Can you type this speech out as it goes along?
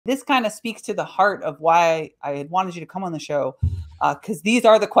this kind of speaks to the heart of why I had wanted you to come on the show, because these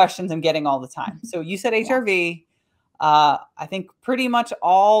are the questions I'm getting all the time. So you said HRV. I think pretty much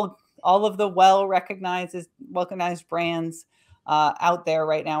all of the well-recognized brands out there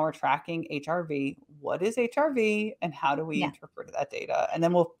right now are tracking HRV. What is HRV, and how do we interpret that data? And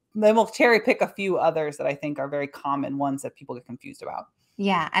then we'll cherry pick a few others that I think are very common ones that people get confused about.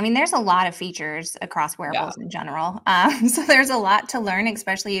 Yeah, I mean, there's a lot of features across wearables in general. So there's a lot to learn,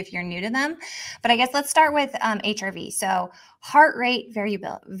 especially if you're new to them. But I guess let's start with HRV. So heart rate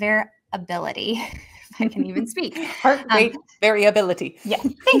variability, if I can even speak. Heart rate variability. Yeah,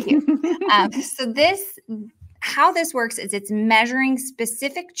 thank you. So how this works is it's measuring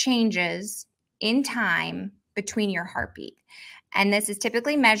specific changes in time between your heartbeat. And this is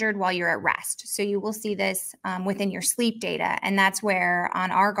typically measured while you're at rest. So you will see this within your sleep data. And that's where on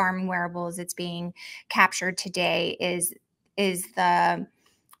our Garmin wearables, it's being captured today is the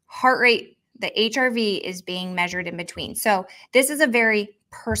heart rate, the HRV is being measured in between. So this is a very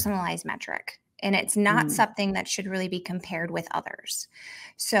personalized metric. And it's not something that should really be compared with others.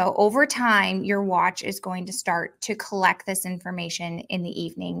 So over time, your watch is going to start to collect this information in the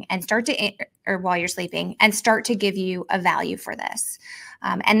evening and or while you're sleeping, and start to give you a value for this.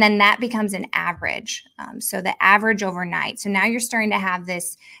 And then that becomes an average. So the average overnight. So now you're starting to have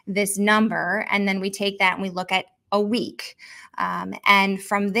this number, and then we take that and we look at a week. And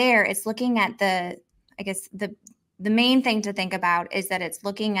from there, it's looking at the main thing to think about is that it's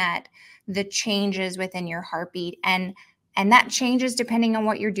looking at the changes within your heartbeat, and that changes depending on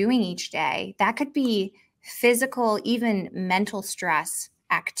what you're doing each day. That could be physical, even mental stress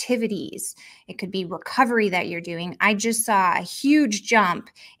activities. It could be recovery that you're doing. I just saw a huge jump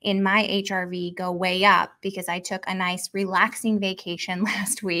in my HRV go way up because I took a nice relaxing vacation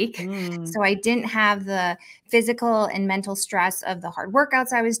last week. So I didn't have the physical and mental stress of the hard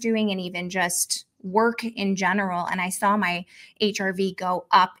workouts I was doing and even just work in general. And I saw my HRV go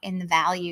up in the value.